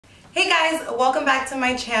Hey guys, welcome back to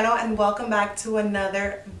my channel and welcome back to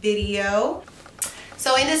another video.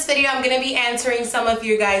 So in this video, I'm going to be answering some of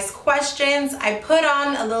your guys' questions. I put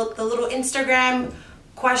on the little Instagram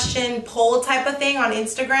question poll type of thing on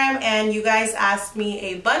Instagram, and you guys asked me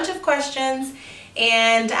a bunch of questions,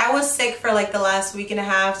 and I was sick for like the last week and a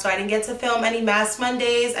half, so I didn't get to film any Mask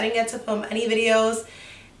Mondays. I didn't get to film any videos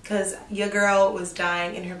because your girl was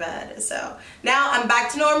dying in her bed. So now I'm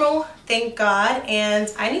back to normal, thank God.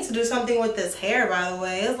 And I need to do something with this hair, by the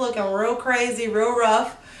way. It's looking real crazy, real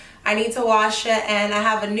rough. I need to wash it, and I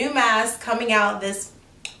have a new mask coming out this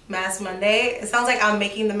Mask Monday. It sounds like I'm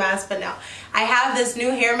making the mask, but no. I have this new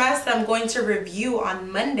hair mask that I'm going to review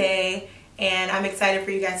on Monday, and I'm excited for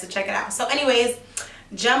you guys to check it out. So anyways,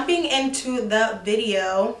 jumping into the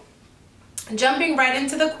video, jumping right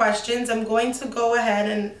into the questions, I'm going to go ahead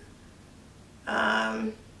and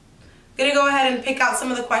pick out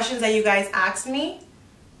some of the questions that you guys asked me.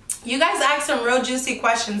 You guys asked some real juicy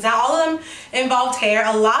questions. Now all of them involved hair.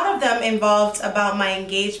 A lot of them involved about my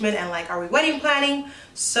engagement and like, are we wedding planning?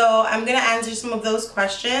 So I'm gonna answer some of those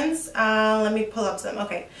questions. Let me pull up some.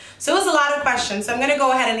 Okay, so it was a lot of questions, so I'm gonna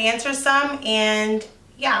go ahead and answer some. And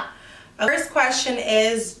yeah, the first question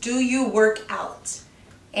is, do you work out?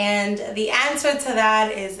 And the answer to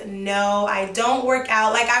that is no, I don't work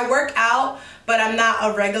out. Like, I work out, but I'm not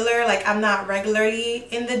a regular. Like, I'm not regularly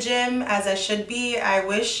in the gym as I should be. I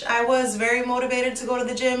wish I was very motivated to go to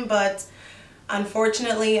the gym, but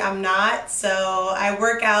unfortunately I'm not. So I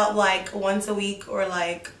work out like once a week or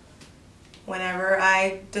like whenever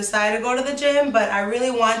I decide to go to the gym, but I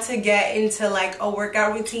really want to get into like a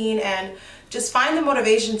workout routine and just find the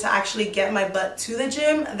motivation to actually get my butt to the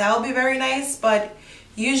gym. That would be very nice, but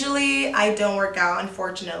usually I don't work out,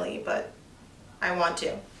 unfortunately, but I want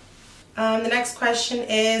to. The next question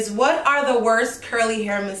is, what are the worst curly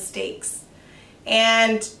hair mistakes?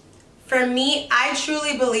 And for me, I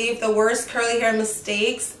truly believe the worst curly hair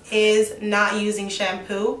mistakes is not using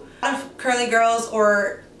shampoo. A lot of curly girls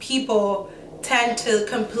or people tend to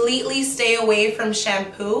completely stay away from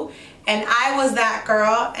shampoo, and I was that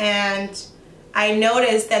girl, and I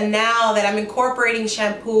noticed that now that I'm incorporating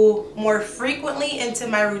shampoo more frequently into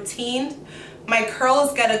my routine, my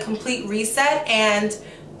curls get a complete reset, and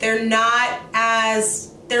there's not as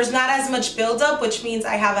much buildup, which means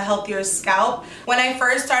I have a healthier scalp. When I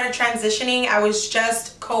first started transitioning, I was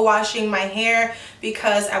just co-washing my hair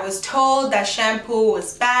because I was told that shampoo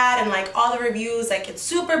was bad, and like all the reviews, like it's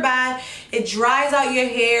super bad, it dries out your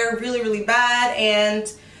hair really, really bad. And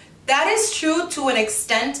that is true to an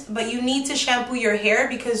extent, but you need to shampoo your hair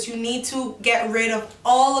because you need to get rid of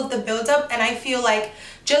all of the buildup. And I feel like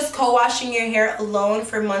just co-washing your hair alone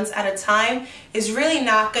for months at a time is really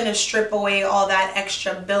not going to strip away all that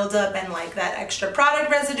extra buildup and like that extra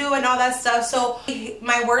product residue and all that stuff. So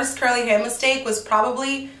my worst curly hair mistake was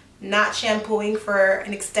probably not shampooing for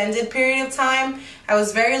an extended period of time. I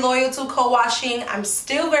was very loyal to co-washing. I'm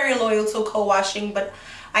still very loyal to co-washing, but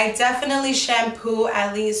I definitely shampoo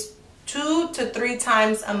at least 2 to 3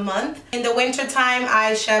 times a month. In the winter time,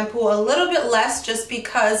 I shampoo a little bit less just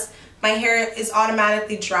because my hair is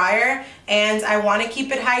automatically drier and I want to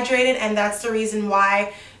keep it hydrated, and that's the reason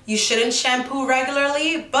why you shouldn't shampoo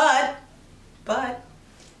regularly. But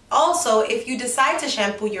also, if you decide to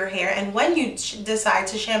shampoo your hair, and when you decide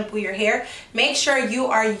to shampoo your hair, make sure you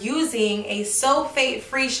are using a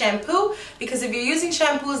sulfate-free shampoo, because if you're using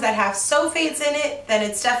shampoos that have sulfates in it, then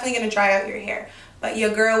it's definitely going to dry out your hair. But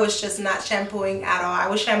your girl was just not shampooing at all. I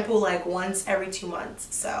would shampoo like once every 2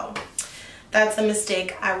 months. So that's a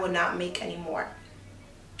mistake I would not make anymore.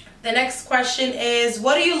 The next question is,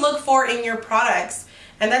 what do you look for in your products?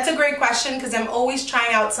 And that's a great question because I'm always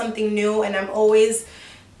trying out something new, and I'm always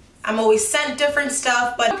sent different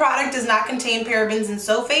stuff, but the product does not contain parabens and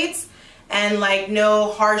sulfates and like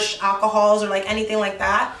no harsh alcohols or like anything like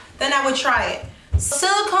that, then I would try it.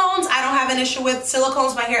 Silicones, I don't have an issue with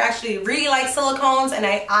silicones. My hair actually really likes silicones, and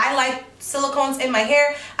I like silicones in my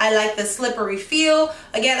hair. I like the slippery feel.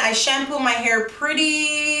 Again, I shampoo my hair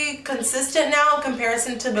pretty consistent now in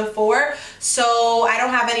comparison to before, so I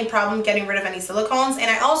don't have any problem getting rid of any silicones.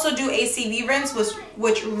 And I also do ACV rinse,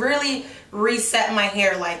 which really reset my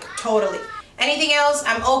hair like totally. Anything else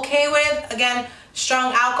I'm okay with. Again,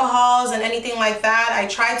 strong alcohols and anything like that, I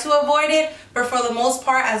try to avoid it, but for the most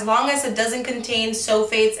part, as long as it doesn't contain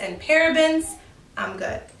sulfates and parabens, I'm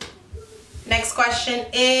good. Next question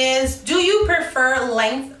is, do you prefer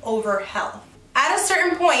length over health? At a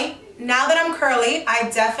certain point, now that I'm curly, I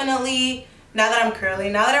definitely now that I'm curly,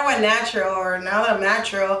 now that I went natural, or now that I'm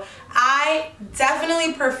natural, I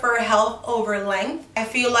definitely prefer health over length. I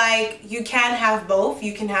feel like you can have both.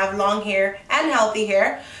 You can have long hair and healthy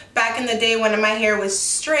hair. Back in the day when my hair was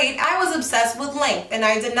straight, I was obsessed with length, and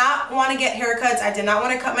I did not want to get haircuts. I did not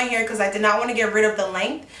want to cut my hair because I did not want to get rid of the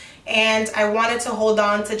length, and I wanted to hold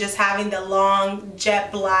on to just having the long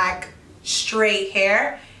jet black straight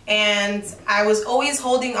hair. And I was always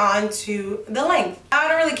holding on to the length. I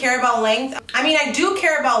don't really care about length. I mean, I do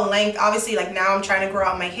care about length. Obviously, like now I'm trying to grow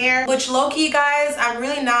out my hair, which low-key, guys, I'm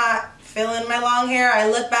really not feeling my long hair. I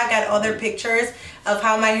look back at other pictures of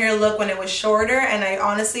how my hair looked when it was shorter, and I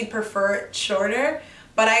honestly prefer it shorter.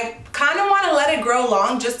 But I kind of want to let it grow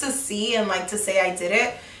long just to see and like to say I did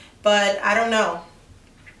it. But I don't know.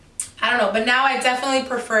 But now I definitely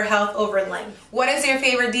prefer health over length. What is your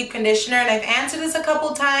favorite deep conditioner? And I've answered this a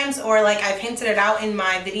couple times, or like I've hinted it out in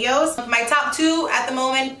my videos. My top two at the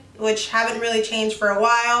moment, which haven't really changed for a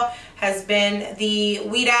while, has been the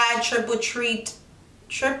Weedad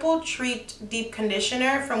Triple Treat Deep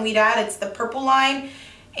Conditioner from Weedad. It's the purple line,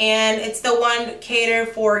 and it's the one catered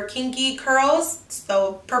for kinky curls,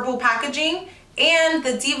 so purple packaging, and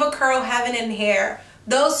the Diva Curl Heaven and Hair.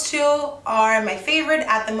 Those two are my favorite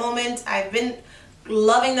at the moment. I've been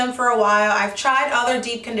loving them for a while. I've tried other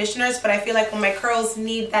deep conditioners, but I feel like when my curls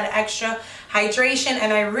need that extra hydration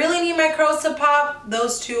and I really need my curls to pop,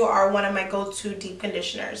 those two are one of my go-to deep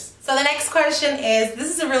conditioners. So the next question is, this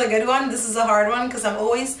is a really good one. This is a hard one because I'm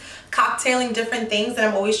always cocktailing different things and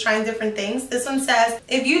I'm always trying different things. This one says,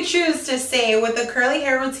 if you choose to stay with a curly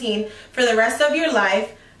hair routine for the rest of your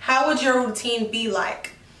life, how would your routine be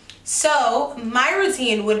like? So my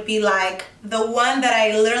routine would be like the one that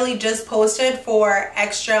I literally just posted for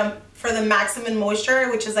the maximum moisture,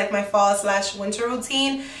 which is like my fall/winter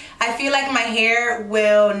routine. I feel like my hair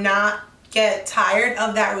will not get tired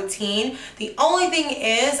of that routine. The only thing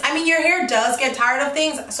is, I mean, your hair does get tired of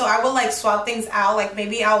things, so I will like swap things out. Like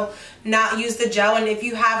maybe I'll not use the gel, and if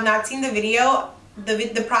you have not seen the video,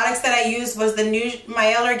 the products that I used was the new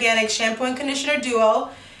Mielle Organic Shampoo and Conditioner Duo,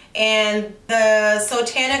 and the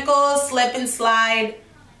Botanical Slip and Slide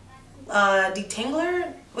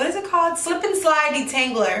Detangler. What is it called? Slip and Slide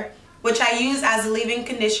Detangler, which I use as a leave-in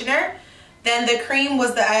conditioner. Then the cream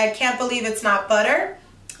was the I Can't Believe It's Not Butter,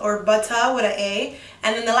 or Butter with an A.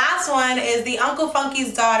 And then the last one is the Uncle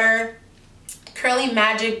Funky's Daughter Curly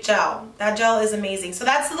Magic Gel. That gel is amazing. So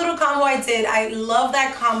that's the little combo I did. I love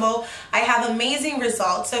that combo. I have amazing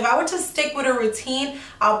results. So if I were to stick with a routine,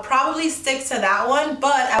 I'll probably stick to that one,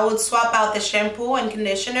 but I would swap out the shampoo and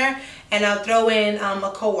conditioner, and I'll throw in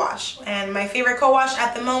a co-wash. And my favorite co-wash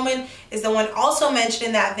at the moment is the one also mentioned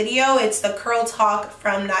in that video. It's the Curl Talk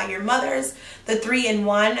from Not Your Mother's, the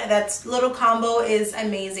 3-in-1. That little combo is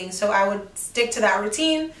amazing. So I would stick to that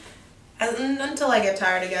routine until I get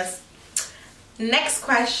tired, I guess. Next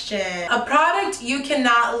question. A product you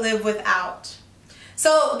cannot live without.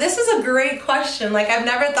 So this is a great question. Like, I've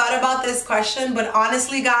never thought about this question, but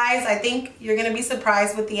honestly, guys, I think you're gonna be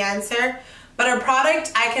surprised with the answer. But a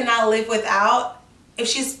product I cannot live without, if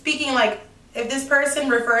she's speaking like, if this person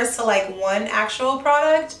refers to like one actual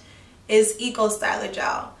product, is Eco Styler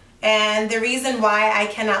Gel. And the reason why I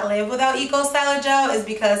cannot live without Eco Styler Gel is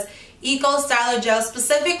because Eco Styler Gel,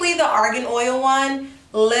 specifically the argan oil one,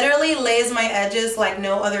 literally lays my edges like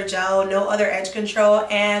no other gel, no other edge control,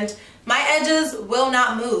 and my edges will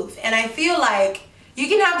not move. And I feel like you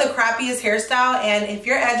can have the crappiest hairstyle, and if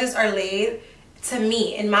your edges are laid, to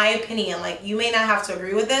me, in my opinion, like, you may not have to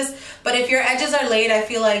agree with this, but if your edges are laid, I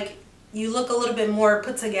feel like you look a little bit more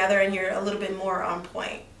put together and you're a little bit more on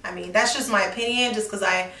point. I mean, that's just my opinion, just because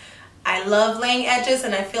I love laying edges,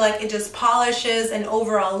 and I feel like it just polishes an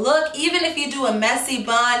overall look. Even if you do a messy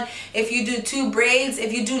bun, if you do 2 braids,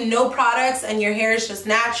 if you do no products and your hair is just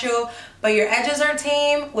natural, but your edges are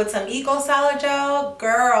tame with some Eco Styler Gel,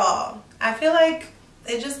 girl, I feel like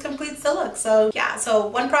it just completes the look. So yeah, so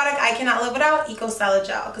one product I cannot live without, Eco Styler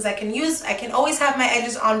Gel, because I can always have my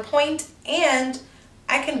edges on point, and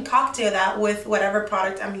I can cocktail that with whatever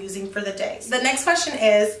product I'm using for the day. So the next question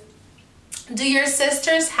is, do your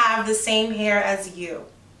sisters have the same hair as you?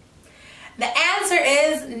 The answer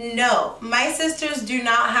is no. My sisters do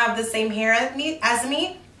not have the same hair as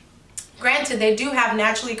me. Granted, they do have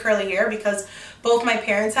naturally curly hair because both my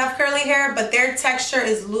parents have curly hair, but their texture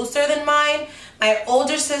is looser than mine. My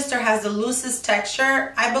older sister has the loosest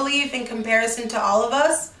texture, I believe, in comparison to all of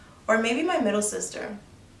us, or maybe my middle sister.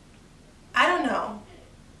 I don't know.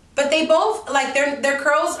 But they both, like, their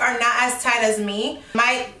curls are not as tight as me.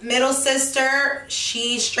 My middle sister,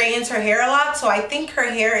 she straightens her hair a lot, so I think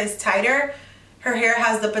her hair is tighter her hair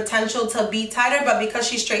has the potential to be tighter, but because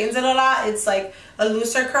she straightens it a lot, it's like a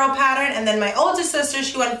looser curl pattern. And then my older sister,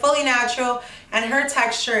 she went fully natural, and her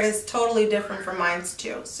texture is totally different from mine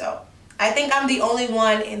too. So I think I'm the only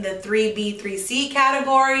one in the 3B, 3C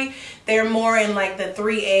category. They're more in like the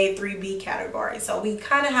 3A, 3B category. So we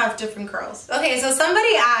kind of have different curls. Okay, so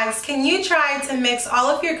somebody asked, can you try to mix all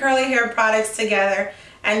of your curly hair products together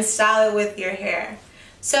and style it with your hair?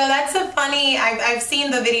 So that's a funny, I've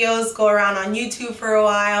seen the videos go around on YouTube for a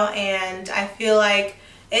while, and I feel like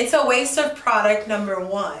it's a waste of product, number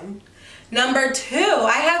one. Number two,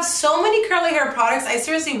 I have so many curly hair products, I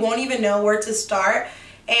seriously won't even know where to start.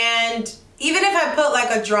 And even if I put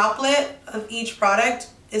like a droplet of each product,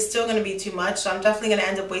 it's still going to be too much. So I'm definitely going to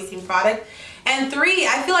end up wasting product. And three,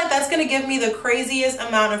 I feel like that's going to give me the craziest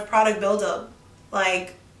amount of product buildup.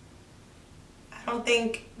 Like, I don't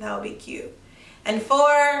think that would be cute. And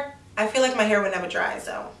four, I feel like my hair would never dry,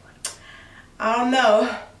 so I don't know.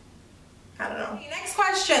 Okay, next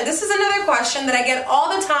question. This is another question that I get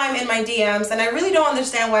all the time in my DMs, and I really don't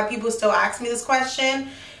understand why people still ask me this question.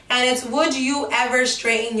 And it's, would you ever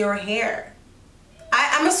straighten your hair?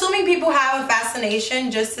 I'm assuming people have a fascination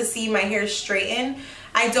just to see my hair straighten.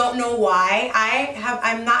 I don't know why.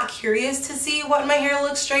 I'm not curious to see what my hair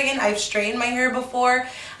looks straightened. I've straightened my hair before.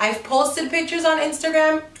 I've posted pictures on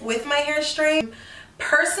Instagram with my hair straightened.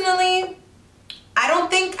 Personally, I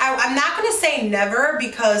don't think, I'm not going to say never,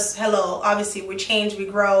 because hello, obviously we change, we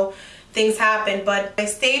grow, things happen, but my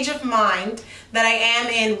stage of mind that I am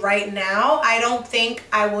in right now, I don't think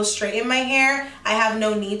I will straighten my hair. I have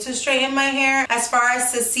no need to straighten my hair. As far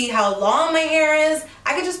as to see how long my hair is,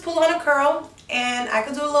 I could just pull on a curl and I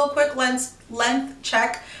could do a little quick length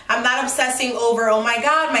check. I'm not obsessing over, oh my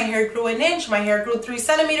god, my hair grew an inch, my hair grew 3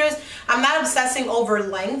 centimeters. I'm not obsessing over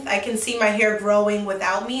length. I can see my hair growing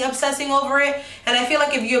without me obsessing over it. And I feel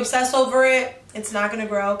like if you obsess over it, it's not gonna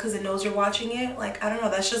grow because it knows you're watching it. Like, I don't know,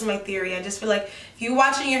 that's just my theory. I just feel like if you're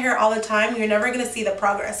watching your hair all the time, you're never gonna see the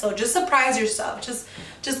progress. So just surprise yourself.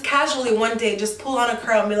 Just casually one day, just pull on a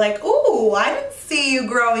curl and be like, ooh, I didn't see you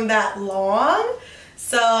growing that long.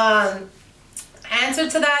 So answer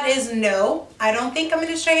to that is no. I don't think I'm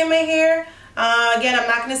gonna straighten my hair. Again, I'm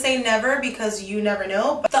not gonna say never because you never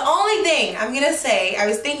know. But the only thing I'm gonna say, I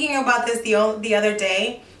was thinking about this the other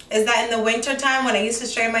day, is that in the winter time when I used to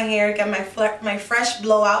straighten my hair, get my fresh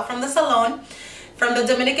blowout from the salon, from the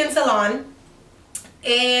Dominican salon,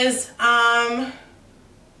 is dang,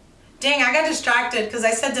 I got distracted because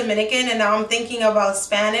I said Dominican and now I'm thinking about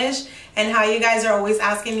Spanish and how you guys are always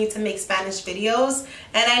asking me to make Spanish videos.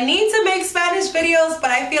 And I need to make Spanish videos, but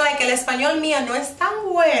I feel like el español mío no es tan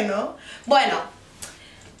bueno. Bueno,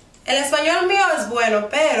 el español mío es bueno,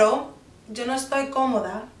 pero yo no estoy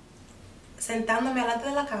cómoda sentándome delante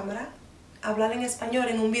de la cámara, hablar en español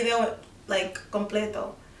en un video like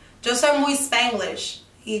completo. Yo soy muy Spanglish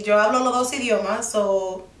y yo hablo los dos idiomas,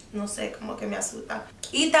 so no sé, como que me asusta.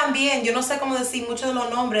 Y también yo no sé cómo decir muchos de los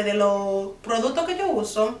nombres de los productos que yo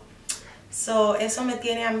uso, so eso me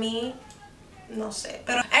tiene a mí, no sé.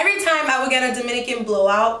 Pero every time I would get a Dominican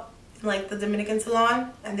blowout in like the Dominican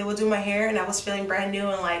salon and they would do my hair and I was feeling brand new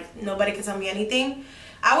and like nobody could tell me anything,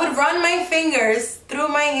 I would run my fingers through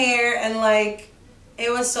my hair and like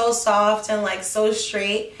it was so soft and like so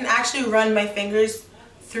straight, and actually run my fingers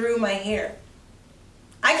through my hair.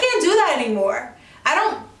 I can't do that anymore.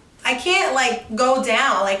 I can't like go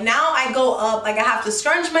down. Like now I go up, like I have to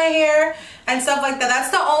scrunch my hair and stuff like that.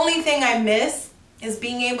 That's the only thing I miss, is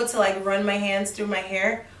being able to like run my hands through my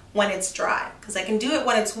hair when it's dry, because I can do it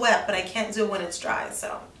when it's wet but I can't do it when it's dry.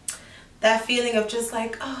 So that feeling of just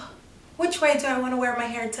like, oh, which way do I want to wear my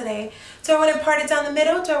hair today? Do I want to part it down the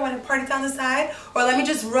middle? Do I want to part it down the side? Or let me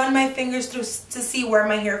just run my fingers through to see where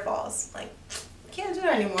my hair falls. Like, I can't do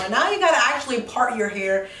that anymore. Now you gotta actually part your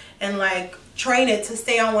hair and like train it to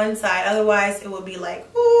stay on one side. Otherwise it would be like,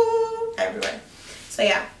 ooh, everywhere. So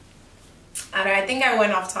yeah, I think I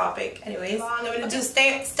went off topic. Anyways, I'm gonna just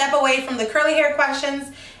step away from the curly hair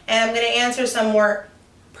questions and I'm gonna answer some more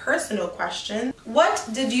personal questions. What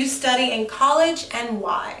did you study in college and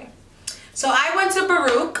why? So I went to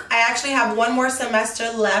Baruch. I actually have one more semester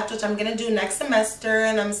left, which I'm gonna do next semester,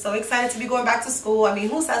 and I'm so excited to be going back to school. I mean,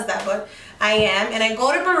 who says that, but I am. And I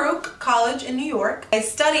go to Baruch College in New York. I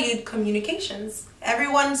studied communications.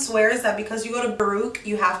 Everyone swears that because you go to Baruch,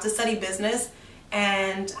 you have to study business.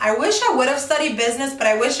 And I wish I would have studied business, but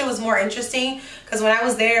I wish it was more interesting, because when I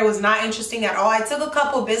was there, it was not interesting at all. I took a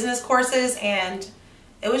couple business courses and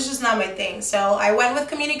it was just not my thing. So I went with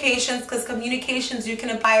communications, because communications, you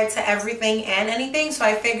can apply it to everything and anything. So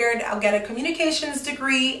I figured I'll get a communications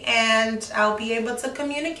degree and I'll be able to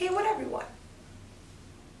communicate with everyone.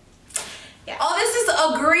 Yeah. All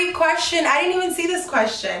a great question. I didn't even see this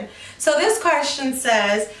question. So this question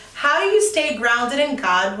says, how do you stay grounded in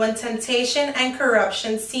God when temptation and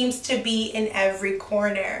corruption seems to be in every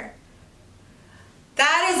corner?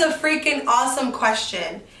 That is a freaking awesome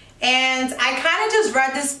question. And I kind of just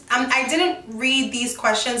read this. I didn't read these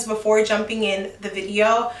questions before jumping in the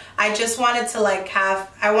video. I just wanted to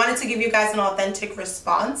I wanted to give you guys an authentic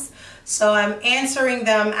response. So I'm answering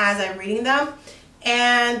them as I'm reading them.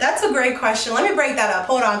 And that's a great question. Let me break that up.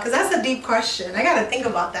 Hold on, because that's a deep question. I got to think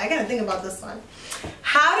about that. I got to think about this one.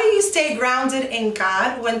 How do you stay grounded in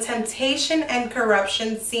God when temptation and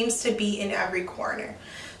corruption seems to be in every corner?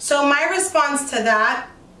 So my response to that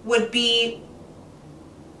would be,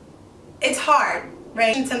 it's hard,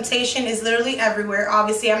 right? Temptation is literally everywhere.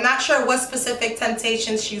 Obviously, I'm not sure what specific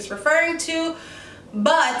temptations she's referring to,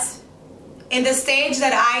 but in the stage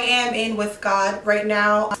that I am in with God right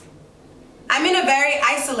now, I'm in a very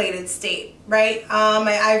isolated state, right?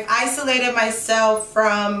 I've isolated myself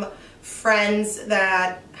from friends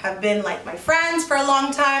that have been like my friends for a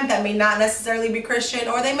long time that may not necessarily be Christian,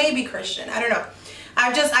 or they may be Christian. I don't know.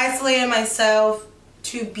 I've just isolated myself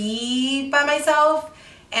to be by myself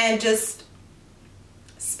and just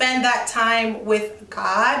spend that time with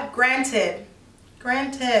God. Granted,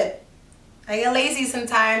 I get lazy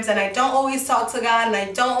sometimes and I don't always talk to God and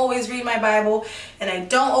I don't always read my Bible and I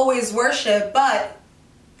don't always worship, but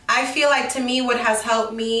I feel like to me what has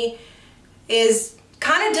helped me is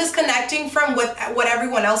kind of disconnecting from what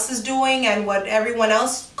everyone else is doing and what everyone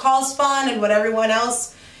else calls fun and what everyone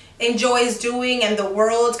else enjoys doing and the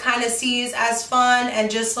world kind of sees as fun,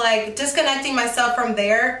 and just like disconnecting myself from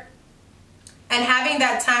there and having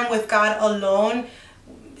that time with God alone,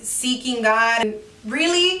 seeking God. And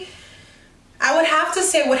really, I would have to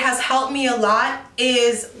say what has helped me a lot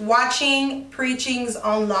is watching preachings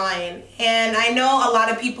online. And I know a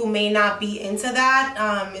lot of people may not be into that.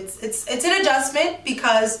 It's an adjustment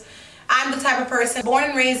because I'm the type of person born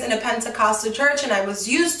and raised in a Pentecostal church, and I was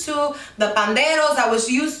used to the panderos, I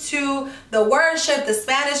was used to the worship, the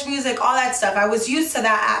Spanish music, all that stuff. I was used to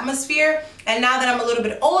that atmosphere. And now that I'm a little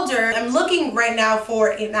bit older, I'm looking right now for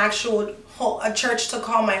an actual church to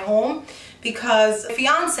call my home, because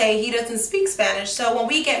fiance, he doesn't speak Spanish. So when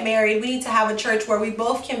we get married, we need to have a church where we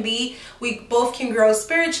both can grow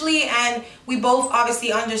spiritually, and we both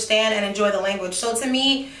obviously understand and enjoy the language. So to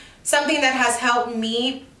me, something that has helped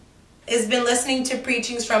me has been listening to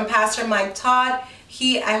preachings from Pastor Mike Todd.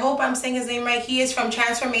 I hope I'm saying his name right. He is from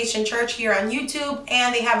Transformation Church here on YouTube,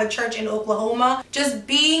 and they have a church in Oklahoma. Just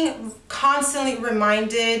being constantly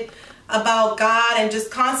reminded about God, and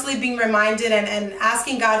just constantly being reminded and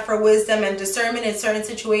asking God for wisdom and discernment in certain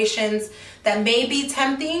situations that may be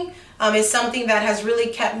tempting is something that has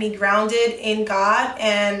really kept me grounded in God.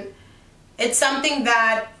 And it's something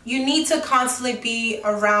that you need to constantly be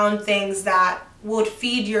around things that would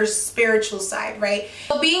feed your spiritual side, right?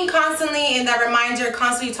 So being constantly in that reminder,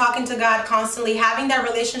 constantly talking to God, constantly having that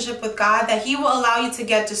relationship with God, that He will allow you to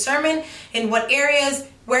get discernment in what areas,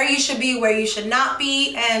 where you should be, where you should not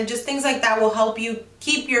be, and just things like that will help you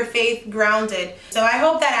keep your faith grounded. So I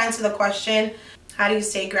hope that answered the question. How do you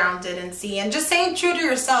stay grounded and just staying true to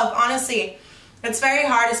yourself? Honestly, it's very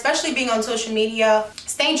hard, especially being on social media.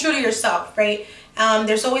 Staying true to yourself, right?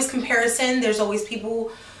 There's always comparison. There's always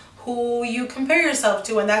people who you compare yourself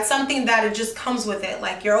to, and that's something that it just comes with it.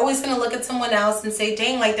 Like, you're always going to look at someone else and say,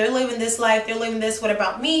 dang, like they're living this life, they're living this, what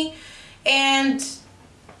about me? And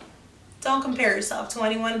don't compare yourself to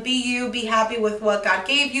anyone. Be you, be happy with what God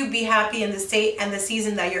gave you, be happy in the state and the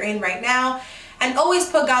season that you're in right now, and always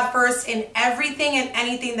put God first in everything and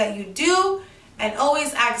anything that you do, and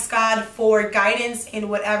always ask God for guidance in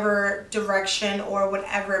whatever direction or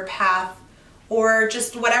whatever path or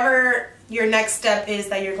just whatever your next step is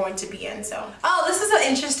that you're going to be in. So, oh, this is an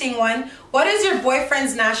interesting one. What is your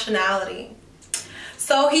boyfriend's nationality?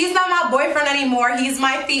 So he's not my boyfriend anymore. He's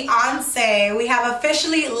my fiance. We have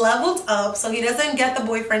officially leveled up, so he doesn't get the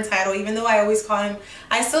boyfriend title, even though I always call him,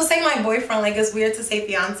 I still say my boyfriend. Like, it's weird to say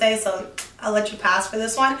fiance, so I'll let you pass for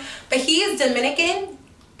this one. But he is Dominican,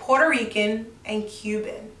 Puerto Rican, and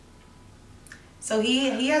Cuban. So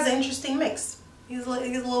he has an interesting mix. He's a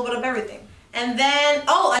little bit of everything. And then,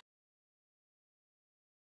 oh,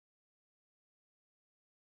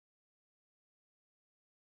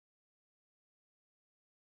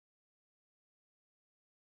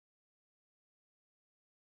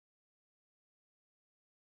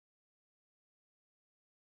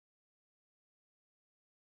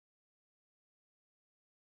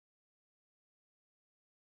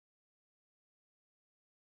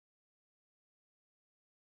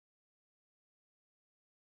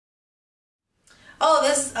 oh,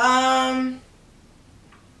 this,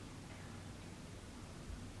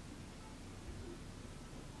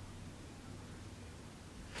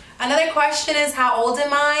 Another question is, how old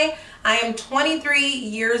am I? I am 23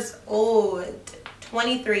 years old.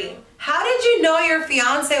 23. How did you know your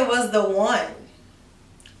fiance was the one?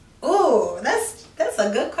 Ooh, that's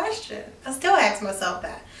a good question. I still ask myself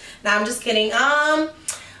that. Now I'm just kidding.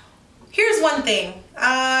 Here's one thing.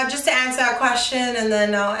 Just to answer that question and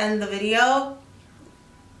then I'll end the video.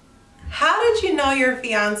 How did you know your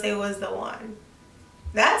fiance was the one?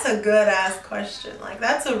 That's a good ass question. Like,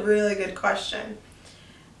 that's a really good question.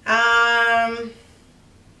 That's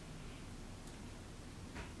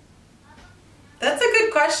a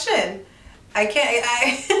good question. I'm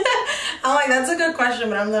like, that's a good question,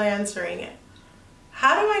 but I'm not answering it.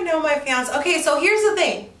 How do I know my fiance? Okay, so here's the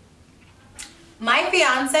thing. My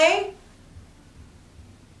fiance,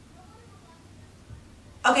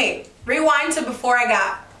 okay, rewind to before I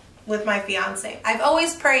got with my fiance. I've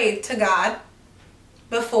always prayed to God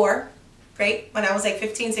before, right? When I was like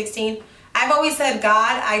 15, 16. I've always said,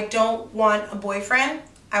 God, I don't want a boyfriend.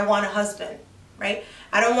 I want a husband, right?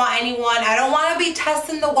 I don't want anyone. I don't want to be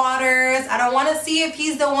testing the waters. I don't want to see if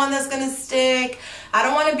he's the one that's going to stick. I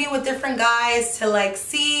don't want to be with different guys to like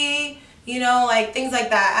see, you know, like things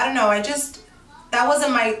like that. I don't know. That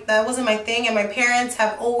wasn't my thing. And my parents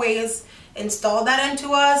have always installed that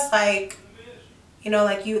into us. Like, you know,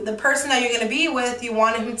 like the person that you're going to be with, you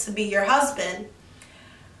want him to be your husband.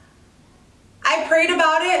 I prayed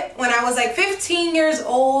about it when I was like 15 years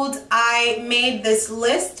old. I made this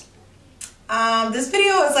list. This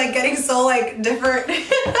video is like getting so like different.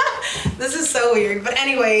 This is so weird. But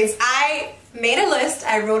anyways, I made a list.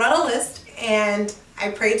 I wrote out a list and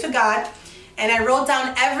I prayed to God and I wrote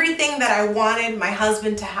down everything that I wanted my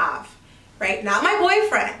husband to have, right? Not my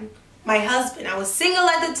boyfriend, my husband. I was single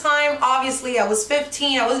at the time. Obviously, I was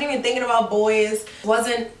 15. I wasn't even thinking about boys. I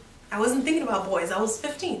wasn't thinking about boys. I was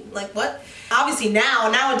 15. Like, what? Obviously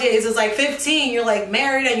nowadays it's like 15, you're like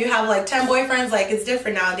married and you have like 10 boyfriends. Like, it's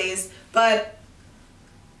different nowadays. But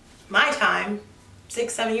my time,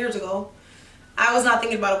 6, 7 years ago, I was not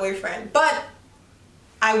thinking about a boyfriend. But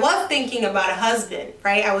I was thinking about a husband,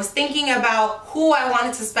 right? I was thinking about who I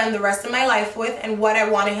wanted to spend the rest of my life with and what I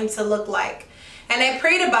wanted him to look like. And I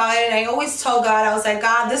prayed about it and I always told God, I was like,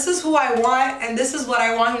 God, this is who I want and this is what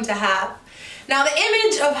I want him to have. Now, the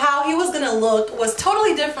image of how he was gonna look was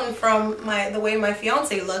totally different from the way my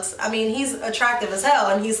fiance looks. I mean, he's attractive as hell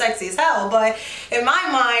and he's sexy as hell, but in my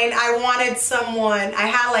mind, I wanted someone, I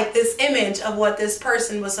had like this image of what this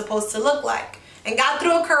person was supposed to look like. And God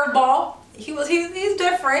threw a curveball. He's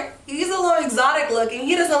different. He's a little exotic looking.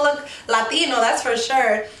 He doesn't look Latino, that's for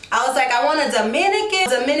sure. I was like, I want a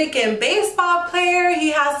Dominican baseball player.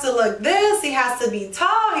 He has to look this, he has to be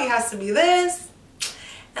tall, he has to be this.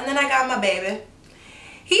 And then I got my baby.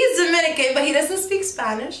 He's Dominican, but he doesn't speak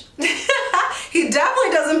Spanish. He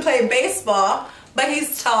definitely doesn't play baseball, but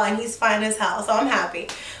he's tall and he's fine as hell, so I'm happy.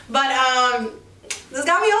 But this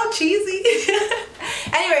got me all cheesy.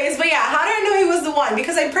 Anyways, but yeah, how did I know he was the one?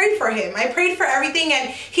 Because I prayed for him. I prayed for everything, and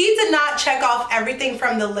he did not check off everything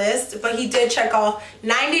from the list, but he did check off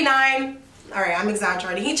 99. All right, I'm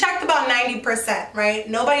exaggerating. He checked about 90%, right?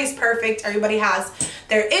 Nobody's perfect. Everybody has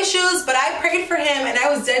their issues, but I prayed for him and I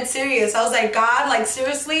was dead serious. I was like, God, like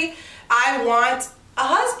seriously, I want a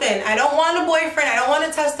husband. I don't want a boyfriend. I don't want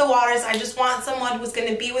to test the waters. I just want someone who's going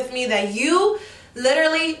to be with me that you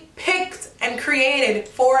literally picked and created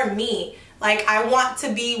for me. Like, I want to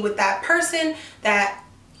be with that person that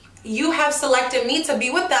you have selected me to be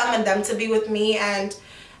with them and them to be with me. And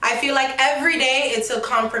I feel like every day it's a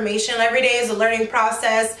confirmation. Every day is a learning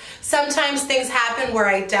process. Sometimes things happen where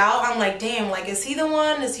I doubt. I'm like, damn, like, is he the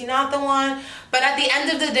one? Is he not the one? But at the end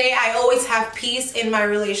of the day, I always have peace in my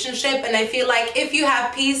relationship. And I feel like if you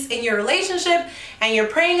have peace in your relationship and you're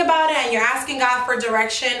praying about it and you're asking God for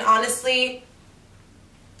direction, honestly,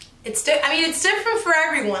 it's different for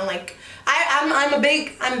everyone. Like,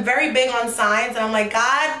 I'm very big on signs. And I'm like,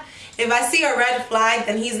 God, if I see a red flag,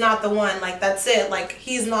 then he's not the one. Like, that's it. Like,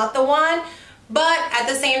 he's not the one. But at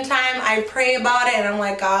the same time, I pray about it and I'm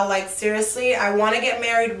like, God, like, seriously, I want to get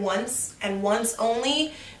married once and once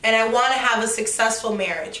only. And I want to have a successful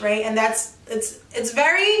marriage, right? And it's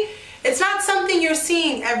not something you're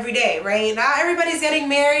seeing every day, right? Not everybody's getting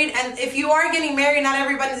married. And if you are getting married, not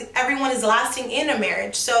everyone is lasting in a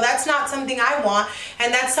marriage. So that's not something I want.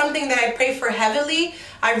 And that's something that I pray for heavily.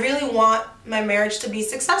 I really want my marriage to be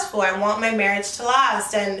successful. I want my marriage to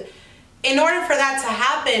last. And in order for that to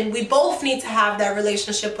happen, we both need to have that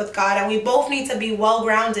relationship with God. And we both need to be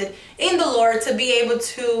well-grounded in the Lord to be able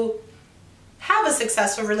to have a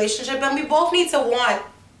successful relationship. And we both need to want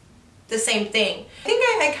the same thing. I think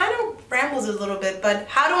I kind of rambles a little bit, but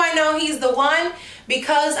how do I know he's the one?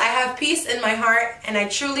 Because I have peace in my heart, and I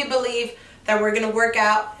truly believe that we're gonna work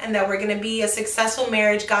out and that we're gonna be a successful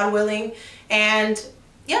marriage, God willing. And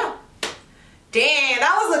yeah. Dang,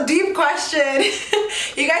 that was a deep question.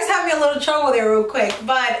 You guys had me a little trouble there real quick,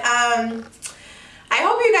 but I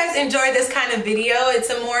hope you guys enjoyed this kind of video. It's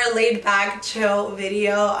a more laid back, chill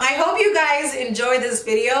video. I hope you guys enjoyed this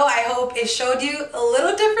video. I hope it showed you a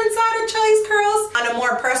little different side of Chelly's curls on a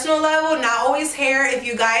more personal level, not always hair. If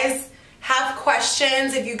you guys have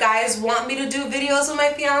questions, if you guys want me to do videos with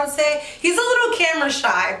my fiance, he's a little camera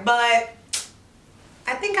shy, but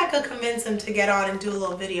I think I could convince him to get on and do a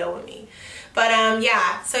little video with me. But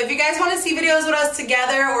yeah, so if you guys want to see videos with us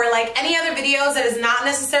together, or like any other videos that is not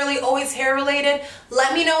necessarily always hair related,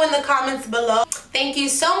 let me know in the comments below. Thank you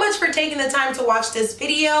so much for taking the time to watch this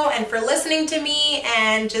video and for listening to me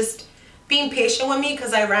and just being patient with me,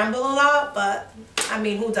 because I ramble a lot, but I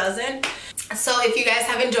mean, who doesn't? So if you guys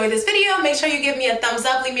have enjoyed this video, make sure you give me a thumbs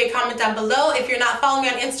up, leave me a comment down below. If you're not following me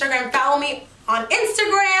on Instagram, follow me on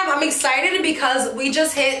Instagram. I'm excited because we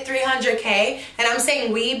just hit 300K, and I'm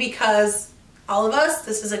saying we because all of us,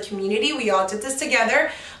 this is a community, we all did this together.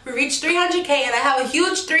 We reached 300K, and I have a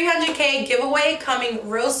huge 300K giveaway coming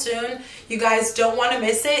real soon. You guys don't want to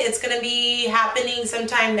miss it. It's going to be happening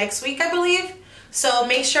sometime next week, I believe. So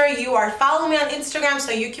make sure you are following me on Instagram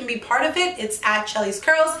so you can be part of it. It's at Chelly's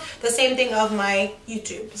Curls, the same thing of my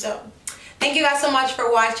YouTube. So thank you guys so much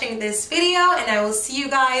for watching this video, and I will see you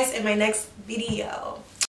guys in my next video.